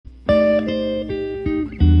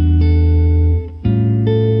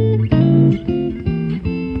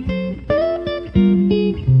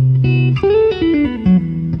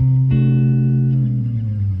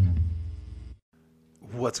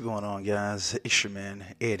guys? It's your man,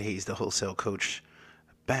 Ed Hayes, the wholesale coach,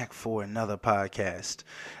 back for another podcast.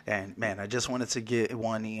 And man, I just wanted to get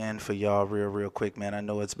one in for y'all real quick, man. I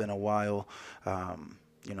know it's been a while,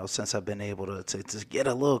 since I've been able to get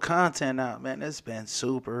a little content out, man. It's been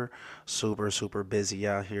super busy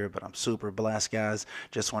out here, but I'm super blessed, guys.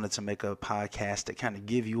 Just wanted to make a podcast to kind of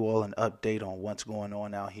give you all an update on what's going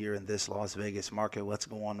on out here in this Las Vegas market, what's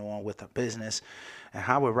going on with the business, and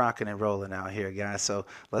how we're rocking and rolling out here, guys. So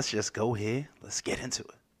let's just go ahead. Let's get into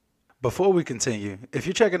it. Before we continue, if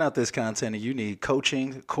you're checking out this content and you need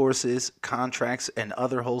coaching, courses, contracts, and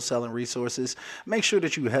other wholesaling resources, make sure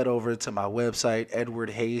that you head over to my website,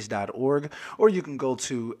 edwardhayes.org, or you can go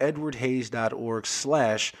to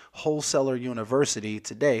edwardhayes.org/wholesaler university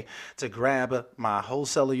today to grab my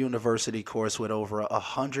Wholesaler University course with over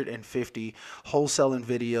 150 wholesaling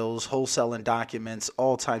videos, wholesaling documents,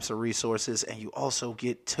 all types of resources, and you also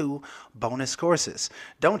get 2 bonus courses.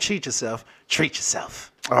 Don't cheat yourself, treat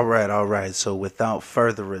yourself. All right. So without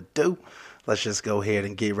further ado, let's just go ahead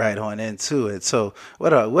and get right on into it. So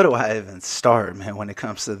what do I even start, man, when it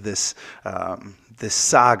comes to this this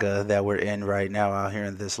saga that we're in right now out here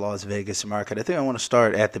in this Las Vegas market? I think I want to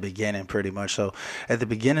start at the beginning pretty much. So at the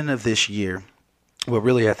beginning of this year, well,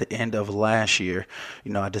 really at the end of last year,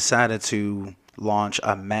 I decided to launch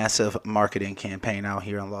a massive marketing campaign out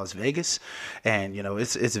here in Las Vegas. And,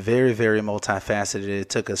 it's very multifaceted. It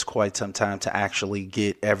took us quite some time to actually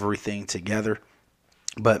get everything together.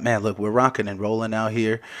 But man, look, we're rocking and rolling out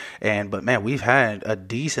here. But man, we've had a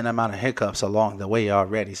decent amount of hiccups along the way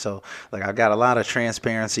already. So like, I got a lot of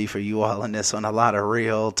transparency for you all in this one, a lot of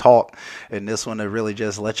real talk in this one to really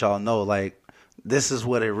just let y'all know, like, this is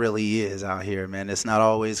what it really is out here, man. It's not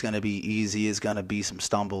always going to be easy. It's going to be some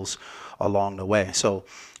stumbles along the way. So,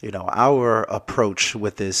 our approach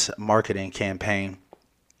with this marketing campaign,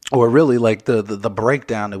 or really like the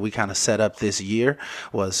breakdown that we kind of set up this year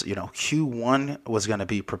was, Q1 was going to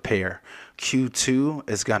be prepare. Q2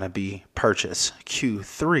 is going to be purchase.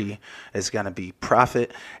 Q3 is going to be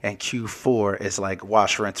profit. And Q4 is like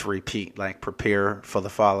wash, rinse, repeat, like prepare for the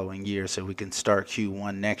following year so we can start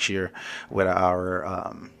Q1 next year with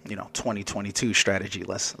our, 2022 strategy.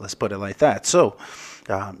 Let's put it like that. So,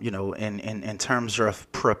 in terms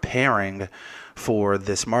of preparing for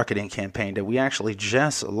this marketing campaign that we actually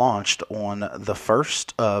just launched on the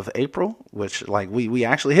 1st of April, which like we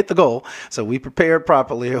actually hit the goal. So we prepared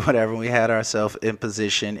properly or whatever. We had ourselves in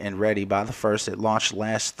position and ready by the 1st. It launched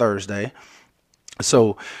last Thursday.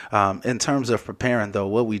 So in terms of preparing, though,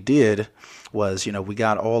 what we did was, we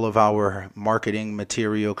got all of our marketing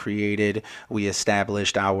material created. We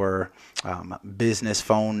established our business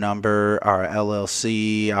phone number, our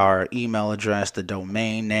LLC, our email address, the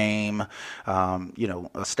domain name,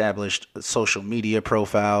 established social media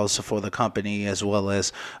profiles for the company, as well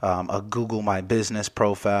as a Google My Business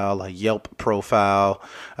profile, a Yelp profile,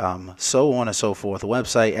 so on and so forth,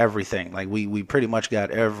 website, everything. Like we pretty much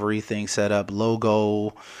got everything set up,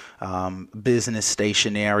 logo, business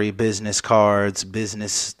stationery, business cards,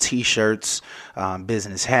 business t-shirts,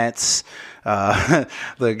 business hats.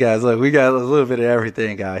 Look, guys, we got a little bit of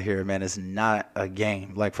everything out here, man. It's not a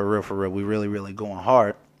game. Like for real. We really going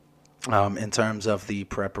hard. In terms of the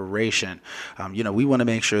preparation, we want to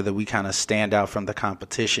make sure that we kind of stand out from the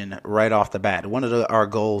competition right off the bat. One of our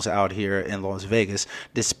goals out here in Las Vegas,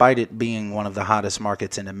 despite it being one of the hottest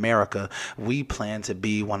markets in America, we plan to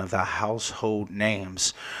be one of the household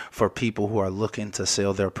names for people who are looking to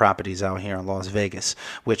sell their properties out here in Las Vegas,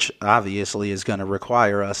 which obviously is going to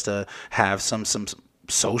require us to have some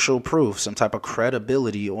social proof, some type of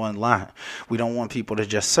credibility online. We don't want people to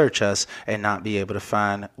just search us and not be able to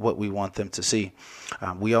find what we want them to see.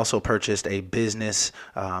 We also purchased a business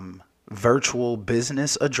virtual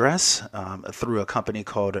business address through a company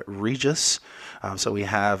called Regis. So we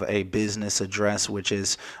have a business address which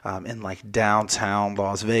is in like downtown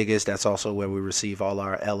Las Vegas. That's also where we receive all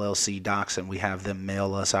our LLC docs, and we have them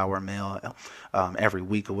mail us our mail every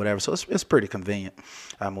week or whatever. So it's pretty convenient.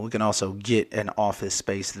 We can also get an office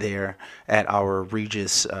space there at our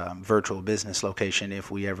Regis virtual business location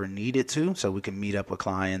if we ever needed to. So we can meet up with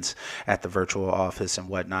clients at the virtual office and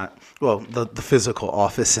whatnot. Well, the physical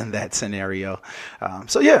office in that scenario.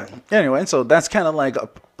 Anyway, so that's kind of like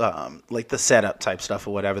the setup type stuff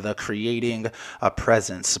or whatever, the creating a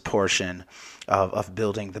presence portion of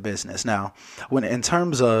building the business. Now, when in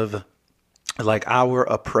terms of like our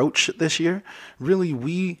approach this year, really,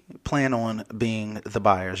 we plan on being the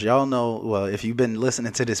buyers. Y'all know, well, if you've been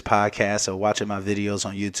listening to this podcast or watching my videos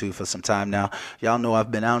on YouTube for some time now, y'all know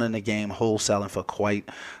I've been out in the game wholesaling for quite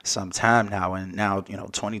some time now. And now,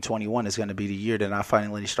 2021 is going to be the year that I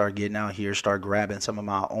finally start getting out here, start grabbing some of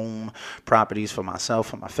my own properties for myself,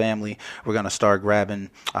 for my family. We're going to start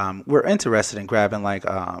grabbing, we're interested in grabbing like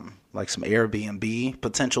some Airbnb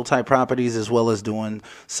potential type properties, as well as doing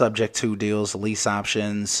subject to deals, lease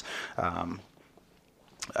options,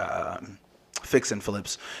 fix and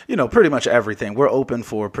flips, pretty much everything. We're open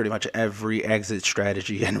for pretty much every exit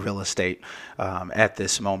strategy in real estate at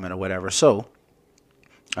this moment or whatever. So,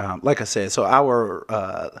 like I said, so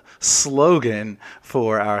our slogan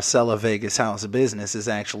for our Sell a Vegas House business is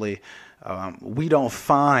actually, we don't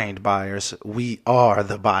find buyers, we are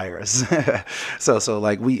the buyers. so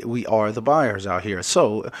like we are the buyers out here.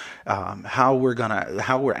 So how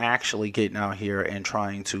we're actually getting out here and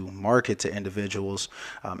trying to market to individuals,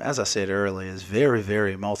 as I said earlier, is very,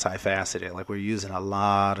 very multifaceted. Like, we're using a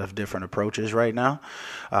lot of different approaches right now.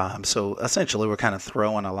 So essentially we're kind of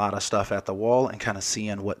throwing a lot of stuff at the wall and kind of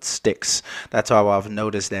seeing what sticks. That's how I've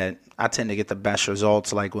noticed that I tend to get the best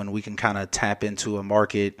results, like when we can kind of tap into a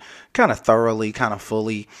market kind of thoroughly, kind of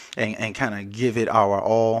fully, and kind of give it our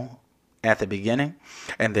all at the beginning.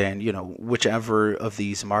 And then, whichever of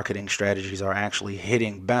these marketing strategies are actually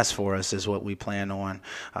hitting best for us is what we plan on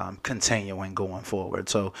continuing going forward.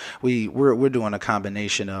 So we're doing a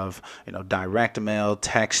combination of, direct mail,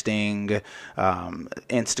 texting,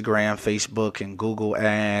 Instagram, Facebook, and Google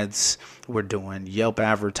ads. We're doing Yelp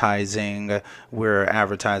advertising. We're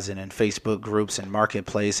advertising in Facebook groups and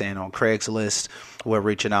Marketplace and on Craigslist. We're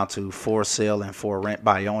reaching out to for sale and for rent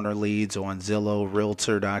by owner leads on Zillow,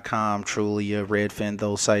 Realtor.com, Trulia, Redfin,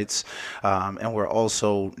 those sites. And we're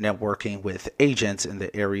also networking with agents in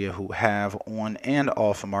the area who have on and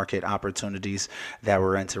off market opportunities that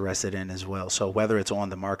we're interested in as well. So whether it's on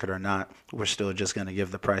the market or not, we're still just going to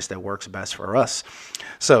give the price that works best for us.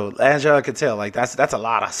 So as y'all can tell, like that's a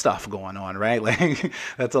lot of stuff going on, right? Like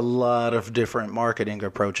that's a lot of different marketing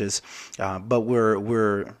approaches. But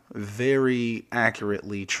we're very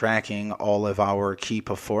accurately tracking all of our key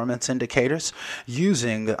performance indicators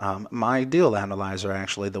using my deal analyzer,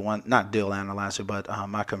 actually the one, not deal analyzer, but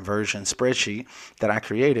my conversion spreadsheet that I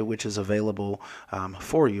created, which is available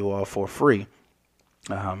for you all for free.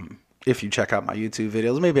 If you check out my YouTube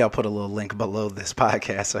videos, maybe I'll put a little link below this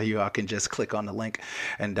podcast so you all can just click on the link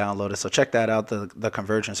and download it. So check that out, the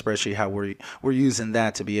conversion spreadsheet, how we're using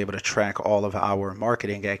that to be able to track all of our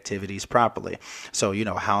marketing activities properly. So,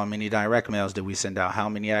 how many direct mails did we send out? How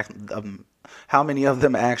many of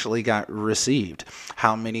them actually got received?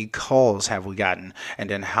 How many calls have we gotten? And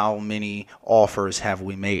then how many offers have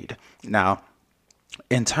we made? Now,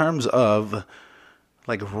 in terms of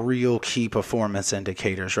like real key performance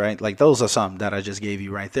indicators, right? Like those are some that I just gave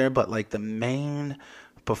you right there. But like the main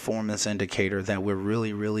performance indicator that we're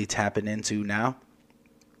really, really tapping into now.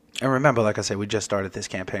 And remember, like I said, we just started this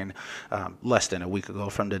campaign less than a week ago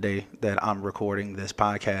from the day that I'm recording this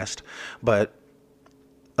podcast. But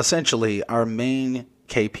essentially, our main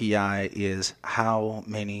KPI is how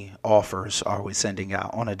many offers are we sending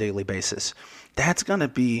out on a daily basis. That's going to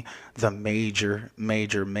be the major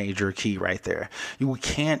key right there. You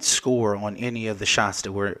can't score on any of the shots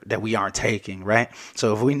that we aren't taking, right?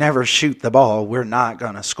 So if we never shoot the ball, we're not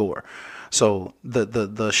going to score. So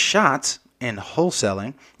the shots in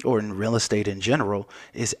wholesaling or in real estate in general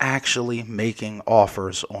is actually making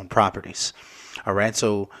offers on properties. All right.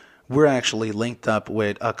 So we're actually linked up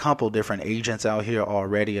with a couple different agents out here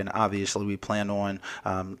already, and obviously we plan on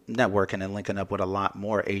networking and linking up with a lot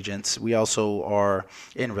more agents. We also are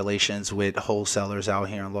in relations with wholesalers out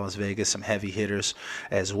here in Las Vegas, some heavy hitters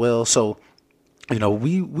as well. So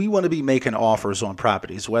we want to be making offers on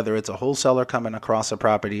properties, whether it's a wholesaler coming across a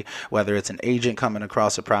property, whether it's an agent coming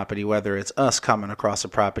across a property, whether it's us coming across a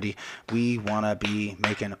property. We want to be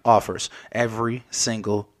making offers every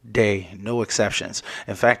single day, no exceptions.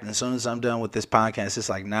 In fact, as soon as I'm done with this podcast, it's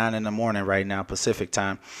like 9 a.m. right now, Pacific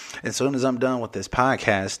time. As soon as I'm done with this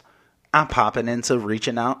podcast, I'm popping into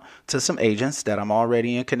reaching out to some agents that I'm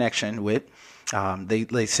already in connection with.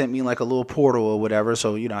 They sent me like a little portal or whatever.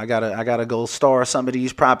 So, I gotta go star some of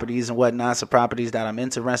these properties and whatnot, some properties that I'm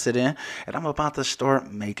interested in. And I'm about to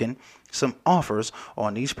start making some offers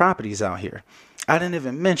on these properties out here. I didn't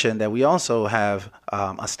even mention that we also have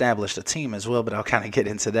established a team as well, but I'll kind of get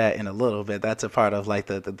into that in a little bit. That's a part of like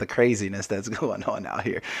the craziness that's going on out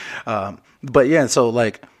here. But yeah, so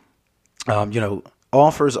like,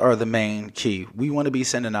 Offers are the main key. We want to be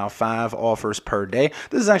sending out 5 offers per day.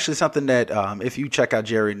 This is actually something that if you check out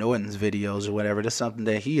Jerry Norton's videos or whatever, this is something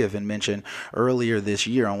that he even mentioned earlier this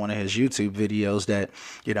year on one of his YouTube videos that,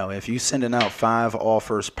 if you sending out 5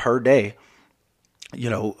 offers per day,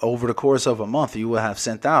 over the course of a month, you will have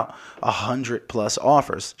sent out 100 plus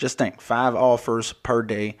offers. Just think, 5 offers per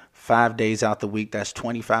day, 5 days out the week. That's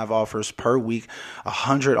 25 offers per week,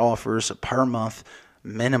 100 offers per month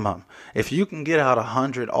minimum. If you can get out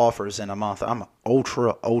 100 offers in a month, I'm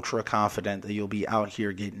ultra confident that you'll be out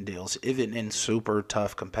here getting deals, even in super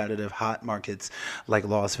tough, competitive, hot markets like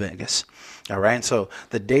Las Vegas. All right. So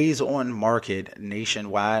the days on market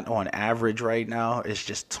nationwide on average right now is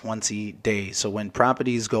just 20 days. So when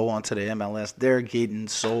properties go onto the MLS, they're getting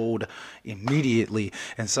sold immediately.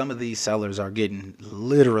 And some of these sellers are getting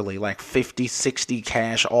literally like 50, 60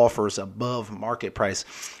 cash offers above market price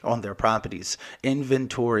on their properties.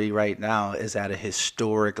 Inventory right now is at a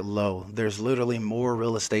historic low. There's literally more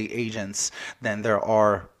real estate agents than there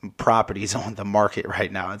are properties on the market right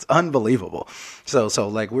now. It's unbelievable. So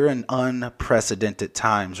like we're in unprecedented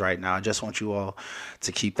times right now. I just want you all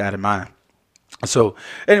to keep that in mind. So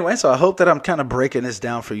anyway, I hope that I'm kind of breaking this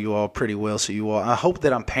down for you all pretty well. I hope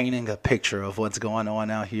that I'm painting a picture of what's going on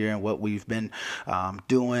out here and what we've been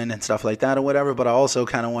doing and stuff like that or whatever. But I also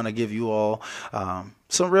kind of want to give you all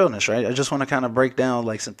some realness, right? I just want to kind of break down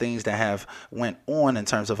like some things that have went on in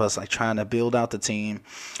terms of us like trying to build out the team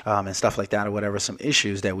and stuff like that or whatever, some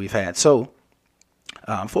issues that we've had. So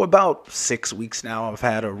for about 6 weeks now, I've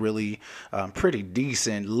had a really pretty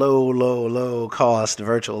decent, low cost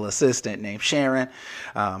virtual assistant named Sharon,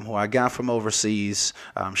 who I got from overseas.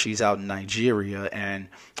 She's out in Nigeria, and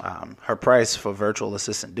her price for virtual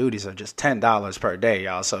assistant duties are just $10 per day,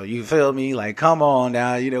 y'all. So you feel me? Like, come on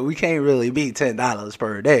now, we can't really beat $10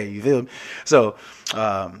 per day. You feel me? So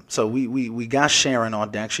we got Sharon on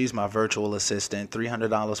deck. She's my virtual assistant,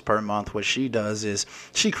 $300 per month. What she does is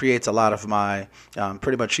she creates a lot of my,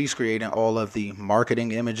 pretty much she's creating all of the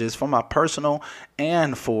marketing images for my personal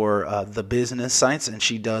and for the business sites. And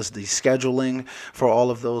she does the scheduling for all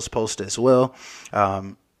of those posts as well.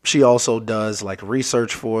 She also does like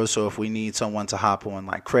research for us. So if we need someone to hop on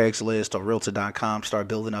like Craigslist or Realtor.com, start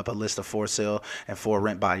building up a list of for sale and for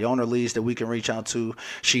rent by owner leads that we can reach out to,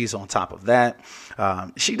 she's on top of that.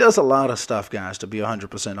 She does a lot of stuff, guys, to be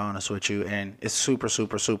 100% honest with you. And it's super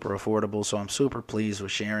affordable. So I'm super pleased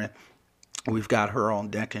with Sharon. We've got her on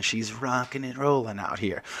deck and she's rocking and rolling out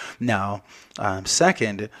here. Now,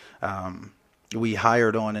 second, we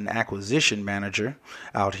hired on an acquisition manager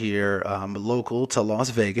out here, local to Las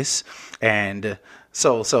Vegas. And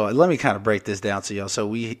so let me kind of break this down to y'all. So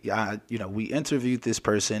we interviewed this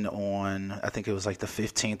person on, I think it was like the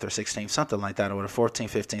 15th or 16th, something like that, or the 14th,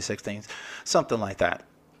 15th, 16th, something like that.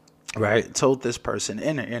 Right, told this person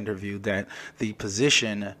in an interview that the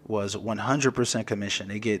position was 100% commission.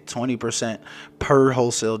 They get 20% per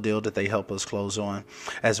wholesale deal that they help us close on,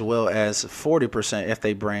 as well as 40% if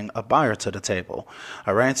they bring a buyer to the table.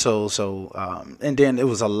 All right, and then it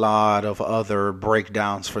was a lot of other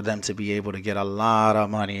breakdowns for them to be able to get a lot of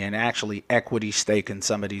money and actually equity stake in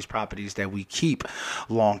some of these properties that we keep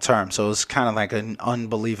long term. So it's kind of like an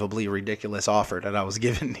unbelievably ridiculous offer that I was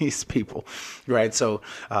giving these people. Right, so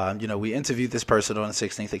we interviewed this person on the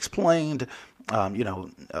 16th, explained,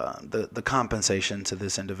 the compensation to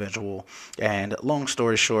this individual. And long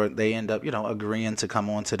story short, they end up, agreeing to come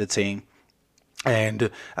on to the team.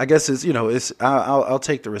 And I guess I'll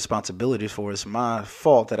take the responsibility for it. It's my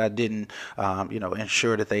fault that I didn't,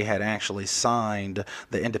 ensure that they had actually signed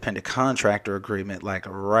the independent contractor agreement like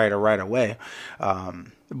right away.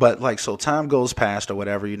 But like, so time goes past or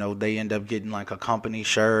whatever, they end up getting like a company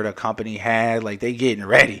shirt, a company hat, like they getting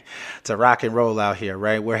ready to rock and roll out here,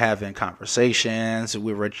 right? We're having conversations,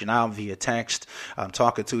 we're reaching out via text,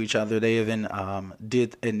 talking to each other. They even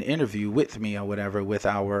did an interview with me or whatever with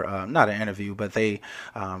our, not an interview, but they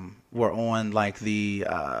were on like the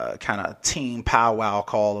kind of team powwow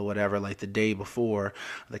call or whatever, like the day before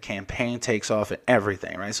the campaign takes off and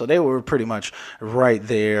everything, right? So they were pretty much right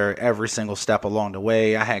there every single step along the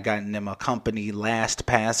way. I had gotten them a company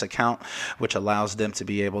LastPass account, which allows them to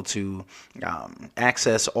be able to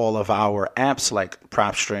access all of our apps like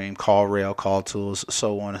PropStream, CallRail, CallTools,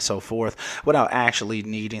 so on and so forth, without actually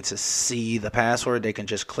needing to see the password. They can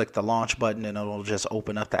just click the launch button and it'll just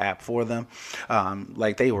open up the app for them.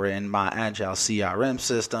 Like they were in my Agile CRM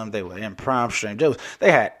system, they were in PropStream.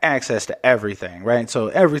 They had access to everything, right? So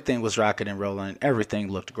everything was rocking and rolling.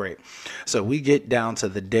 Everything looked great. So we get down to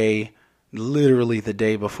the day, literally the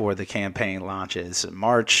day before the campaign launches.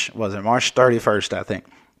 March 31st, I think.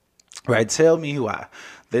 Right? Tell me why.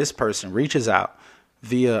 This person reaches out,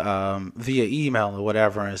 via email or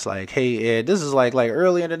whatever, and it's like, hey Ed, this is like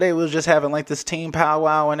earlier in the day we was just having like this team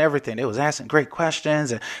powwow and everything. It was asking great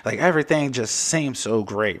questions and like everything just seemed so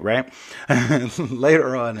great, right?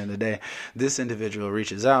 Later on in the day, this individual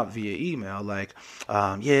reaches out via email like,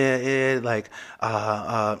 yeah Ed, like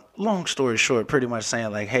long story short, pretty much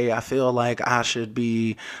saying like, hey, I feel like I should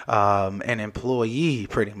be an employee,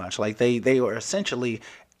 pretty much. Like they were essentially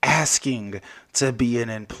asking to be an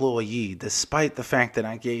employee, despite the fact that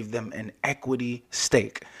I gave them an equity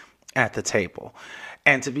stake at the table.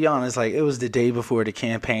 And to be honest, like it was the day before the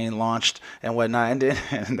campaign launched and whatnot, and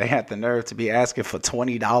then they had the nerve to be asking for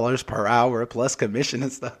 $20 per hour plus commission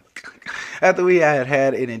and stuff. After we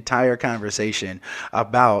had an entire conversation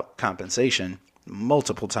about compensation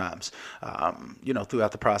multiple times,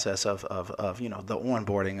 throughout the process of the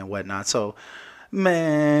onboarding and whatnot. So,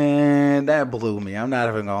 man, that blew me. I'm not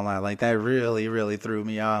even gonna lie. Like that really, really threw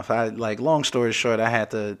me off. Long story short, I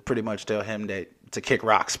had to pretty much tell him that to kick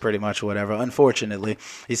rocks, pretty much, whatever. Unfortunately,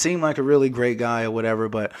 he seemed like a really great guy or whatever,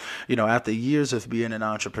 but after years of being an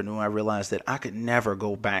entrepreneur, I realized that I could never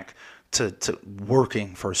go back to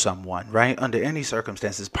working for someone, right? Under any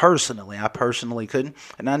circumstances. I personally couldn't.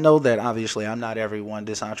 And I know that obviously I'm not everyone.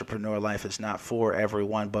 This entrepreneur life is not for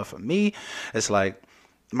everyone, but for me, it's like,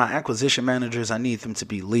 my acquisition managers, I need them to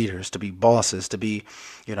be leaders, to be bosses, to be,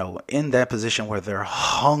 in that position where they're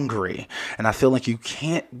hungry. And I feel like you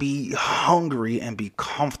can't be hungry and be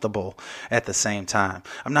comfortable at the same time.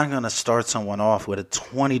 I'm not going to start someone off with a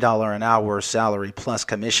 $20 an hour salary plus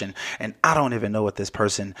commission, and I don't even know what this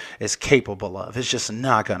person is capable of. It's just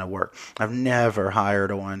not going to work. I've never hired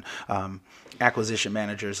on acquisition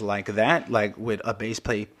managers like that, like with a base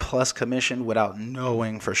pay plus commission, without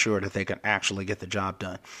knowing for sure that they can actually get the job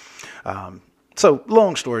done. So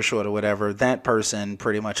long story short or whatever, that person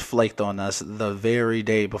pretty much flaked on us the very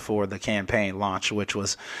day before the campaign launch, which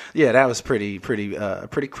was, that was pretty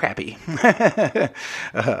crappy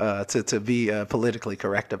to be politically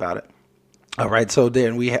correct about it. All right. So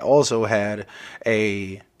then we also had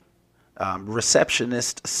a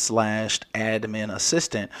receptionist / admin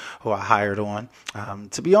assistant who I hired on.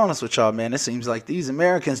 To be honest with y'all, man, it seems like these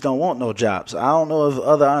Americans don't want no jobs. I don't know if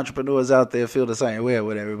other entrepreneurs out there feel the same way or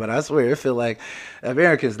whatever, but I swear it feel like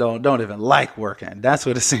Americans don't even like working. That's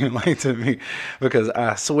what it seemed like to me, because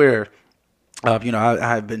I swear,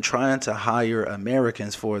 I've been trying to hire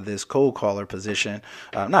Americans for this cold caller position,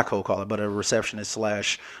 not cold caller, but a receptionist /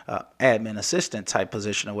 admin assistant type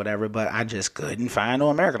position or whatever. But I just couldn't find no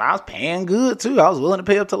American. I was paying good too. I was willing to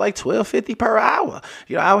pay up to like $12.50 per hour.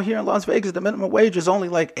 Out here in Las Vegas, the minimum wage is only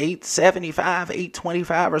like $8.75,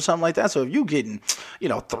 $8.25 or something like that. So if you getting,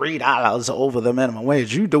 $3 over the minimum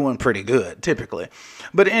wage, you doing pretty good typically.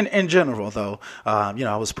 But in general though, I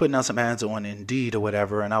was putting out some ads on Indeed or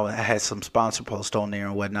whatever, and I had some sponsor post on there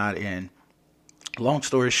and whatnot, and long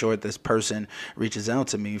story short, this person reaches out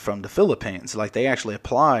to me from the Philippines. Like they actually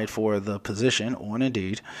applied for the position on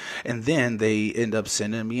Indeed, and then they end up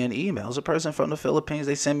sending me an email. It's a person from the Philippines.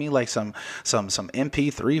 They send me like some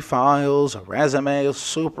MP3 files, a resume,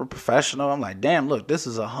 super professional. I'm like, damn, look, this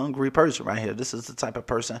is a hungry person right here. This is the type of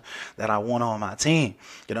person that I want on my team.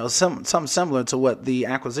 Something similar to what the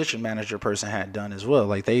acquisition manager person had done as well.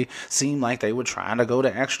 Like they seemed like they were trying to go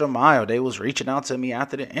the extra mile. They was reaching out to me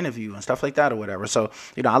after the interview and stuff like that or whatever. So,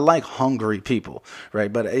 I like hungry people,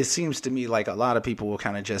 right? But it seems to me like a lot of people will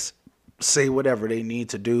kind of just say whatever they need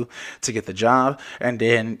to do to get the job, and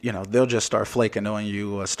then they'll just start flaking on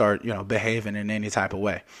you or start behaving in any type of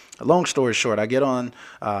way. Long story short, I get on,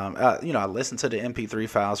 I listened to the MP3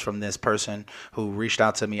 files from this person who reached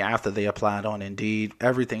out to me after they applied on Indeed.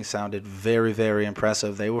 Everything sounded very, very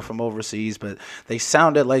impressive. They were from overseas, but they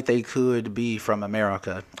sounded like they could be from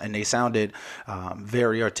America, and they sounded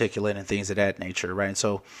very articulate and things of that nature, right?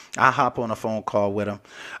 So I hop on a phone call with them.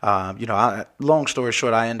 Long story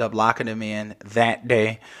short, I end up locking them in that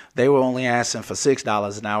day. They were only asking for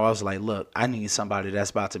 $6 an hour. I was like, look, I need somebody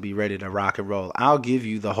that's about to be ready to rock and roll. I'll give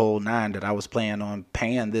you the whole nine that I was planning on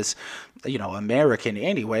paying this, American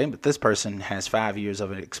anyway. But this person has 5 years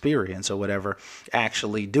of experience or whatever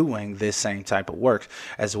actually doing this same type of work,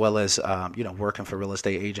 as well as, working for real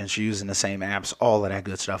estate agents, using the same apps, all of that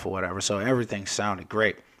good stuff or whatever. So everything sounded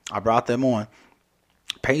great. I brought them on,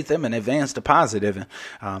 paid them an advance deposit even,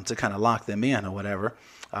 to kind of lock them in or whatever.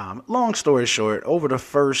 Long story short, over the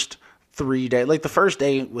first 3 days, like the first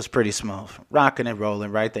day was pretty smooth, rocking and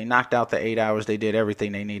rolling, right? They knocked out the 8 hours. They did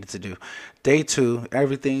everything they needed to do. Day 2,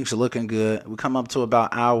 everything's looking good. We come up to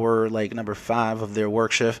about hour, like number 5 of their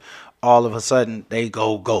work shift. All of a sudden, they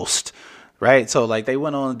go ghost, right? So like they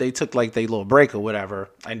went on, they took like their little break or whatever,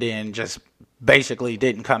 and then just basically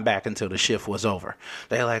didn't come back until the shift was over.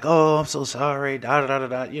 They're like, oh, I'm so sorry, da da da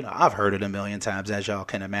da. You know, I've heard it a million times, as y'all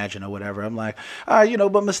can imagine, or whatever. I'm like, all right, you know,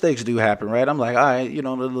 but mistakes do happen, right? I'm like, all right, you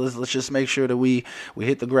know, let's just make sure that we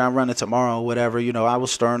hit the ground running tomorrow, or whatever. You know, I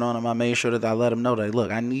was stern on him. I made sure that I let him know that,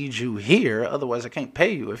 look, I need you here, otherwise I can't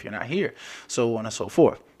pay you if you're not here, so on and so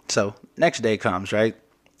forth. So next day comes, right?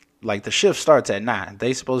 Like the shift starts at 9.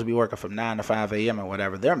 They supposed to be working from 9 to 5 a.m. or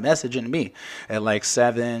whatever. They're messaging me at like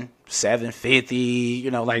 7:50.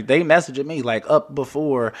 You know, like they messaging me like up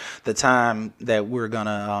before the time that we're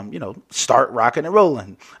gonna, start rocking and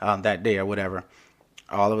rolling that day or whatever.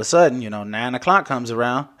 All of a sudden, 9 o'clock comes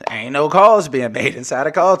around. Ain't no calls being made inside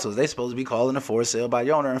of call tools. They supposed to be calling the for sale by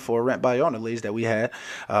owner and for rent by owner leads that we had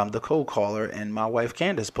the cold caller and my wife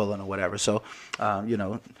Candace pulling or whatever. So,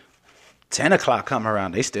 10 o'clock come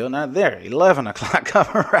around, they still not there. 11 o'clock come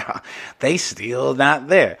around, they still not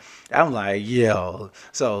there. I'm like, yo.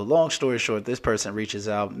 So long story short, this person reaches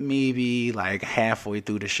out maybe like halfway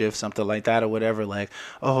through the shift, something like that or whatever. Like,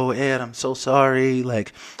 oh, Ed, I'm so sorry.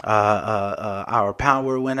 Like, our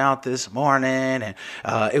power went out this morning and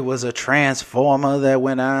it was a transformer that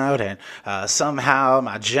went out and somehow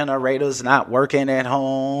my generator's not working at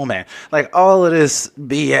home and like all of this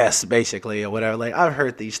BS basically or whatever. Like I've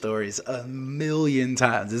heard these stories a million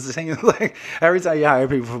times. It's the same, like every time you hire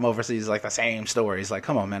people from overseas, like the same stories. Like,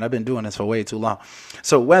 come on, man, I've been doing this for way too long.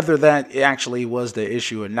 So whether that actually was the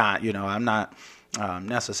issue or not, I'm not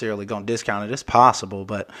necessarily going to discount it. It's possible,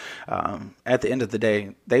 but at the end of the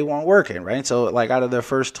day, they weren't working, right? So like out of their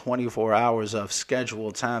first 24 hours of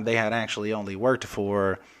scheduled time, they had actually only worked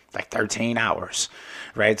for like 13 hours,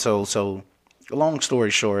 right? So long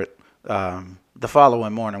story short, the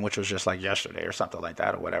following morning, which was just like yesterday or something like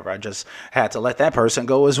that or whatever, I just had to let that person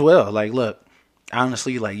go as well. Like, look,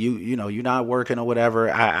 honestly, like you're not working or whatever.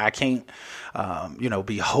 I can't,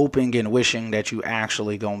 be hoping and wishing that you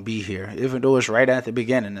actually gonna be here, even though it's right at the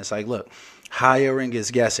beginning. It's like, look, hiring is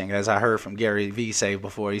guessing, as I heard from Gary Vee say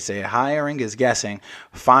before. He said, hiring is guessing,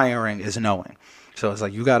 firing is knowing. So it's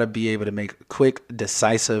like you got to be able to make quick,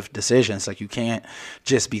 decisive decisions. Like you can't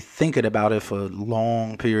just be thinking about it for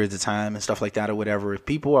long periods of time and stuff like that or whatever. If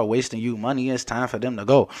people are wasting you money, it's time for them to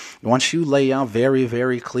go. Once you lay out very,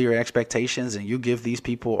 very clear expectations and you give these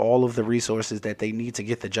people all of the resources that they need to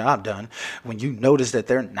get the job done, when you notice that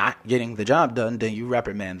they're not getting the job done, then you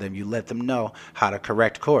reprimand them. You let them know how to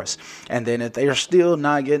correct course. And then if they are still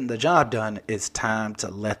not getting the job done, it's time to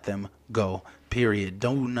let them go. Period.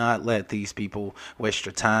 Do not let these people waste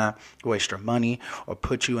your time, waste your money, or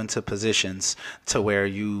put you into positions to where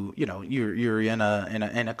you're in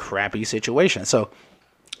a crappy situation. So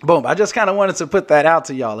boom, I just kind of wanted to put that out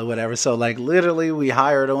to y'all or whatever. So like literally we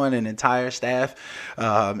hired on an entire staff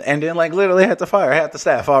and then like literally had to fire half the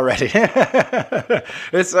staff already.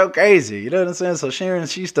 It's so crazy. You know what I'm saying? So Sharon,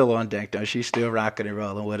 she's still on deck though. She's still rocking and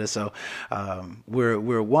rolling with us. So we're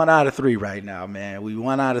 1 out of 3 right now, man. We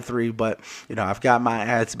 1 out of 3, but I've got my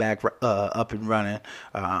ads back up and running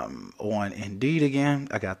on Indeed again.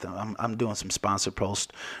 I got them. I'm doing some sponsored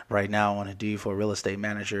posts right now on Indeed for a real estate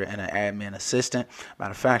manager and an admin assistant. Matter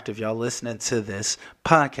of fact, if y'all listening to this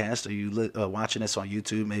podcast or you watching this on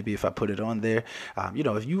YouTube, maybe if I put it on there,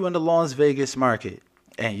 if you in the Las Vegas market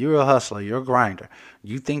and you're a hustler, you're a grinder,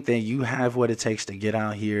 you think that you have what it takes to get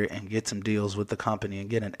out here and get some deals with the company and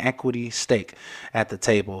get an equity stake at the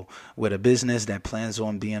table with a business that plans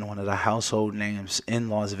on being one of the household names in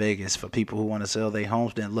Las Vegas for people who want to sell their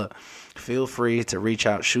homes, then look, feel free to reach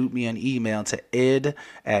out. Shoot me an email to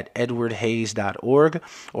ed@edwardhayes.org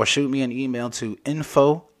or shoot me an email to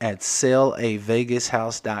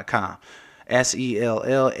info@sellavegashouse.com.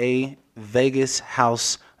 SELLA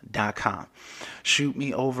vegashouse.com. Shoot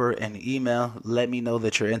me over an email. Let me know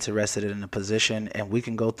that you're interested in a position and we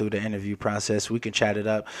can go through the interview process. We can chat it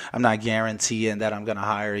up. I'm not guaranteeing that I'm going to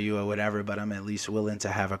hire you or whatever, but I'm at least willing to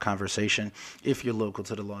have a conversation. If you're local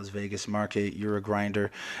to the Las Vegas market, you're a grinder,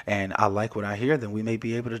 and I like what I hear, then we may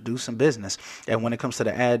be able to do some business. And when it comes to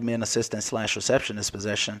the admin assistant / receptionist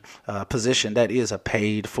position, that is a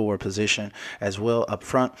paid for position as well up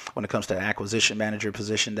front. When it comes to the acquisition manager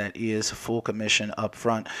position, that is full commission up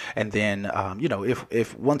front. And then,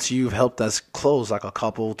 if once you've helped us close like a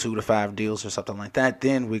couple 2 to 5 deals or something like that,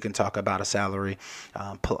 then we can talk about a salary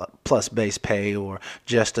plus base pay or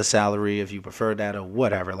just a salary if you prefer that or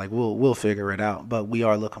whatever. Like we'll figure it out. But we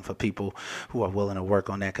are looking for people who are willing to work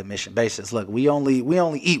on that commission basis. Look, we only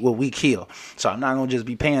eat what we kill. So I'm not gonna just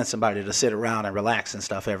be paying somebody to sit around and relax and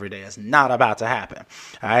stuff every day. It's not about to happen.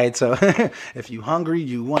 All right. So if you hungry,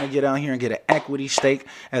 you want to get out here and get an equity stake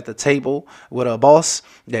at the table with a boss,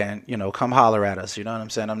 then come holler at us. You know what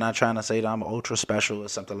I'm saying? I'm not trying to say that I'm ultra special or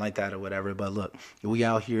something like that or whatever, but look, we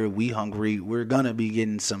out here, we hungry. We're gonna be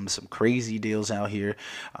getting some crazy deals out here.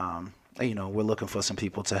 We're looking for some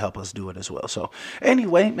people to help us do it as well. So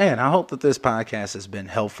anyway, man, I hope that this podcast has been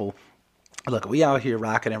helpful. Look, we out here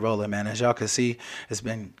rocking and rolling, man. As y'all can see, it's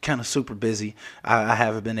been kind of super busy. I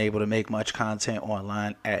haven't been able to make much content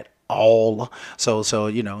online at all. So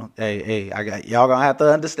hey, I got y'all gonna have to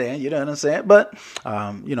understand. You know what I'm saying? But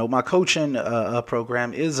my coaching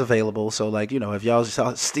program is available. So like, if y'all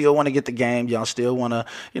still want to get the game, y'all still want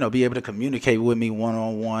to be able to communicate with me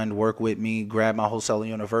one-on-one, work with me, grab my Wholesaling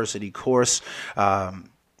University course.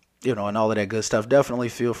 And all of that good stuff, definitely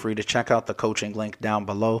feel free to check out the coaching link down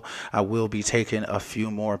below. I will be taking a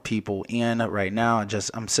few more people in right now.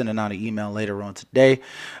 I'm sending out an email later on today.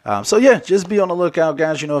 So yeah, just be on the lookout,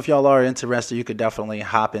 guys. If y'all are interested, you could definitely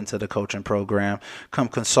hop into the coaching program. Come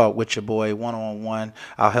consult with your boy one-on-one.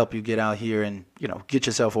 I'll help you get out here and, get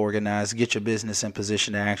yourself organized, get your business in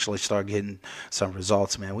position to actually start getting some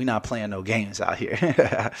results, man. We're not playing no games out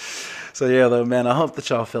here. So yeah, though, man, I hope that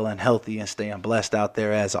y'all feeling healthy and staying blessed out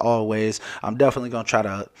there as always. I'm definitely going to try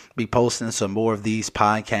to be posting some more of these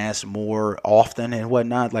podcasts more often and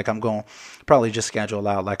whatnot. Like I'm going to probably just schedule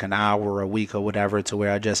out like an hour a week or whatever, to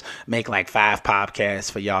where I just make like 5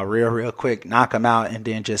 podcasts for y'all real quick, knock them out, and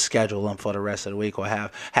then just schedule them for the rest of the week, or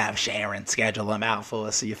have Sharon schedule them out for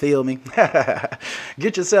us. So you feel me?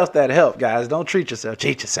 Get yourself that help, guys. Don't treat yourself.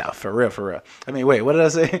 Cheat yourself. For real. I mean, wait, what did I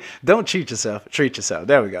say? Don't cheat yourself. Treat yourself.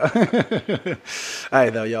 There we go. All right,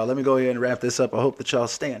 though, y'all. Let me go ahead and wrap this up. I hope that y'all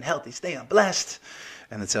staying healthy, staying blessed.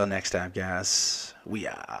 And until next time, guys, we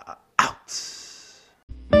are out.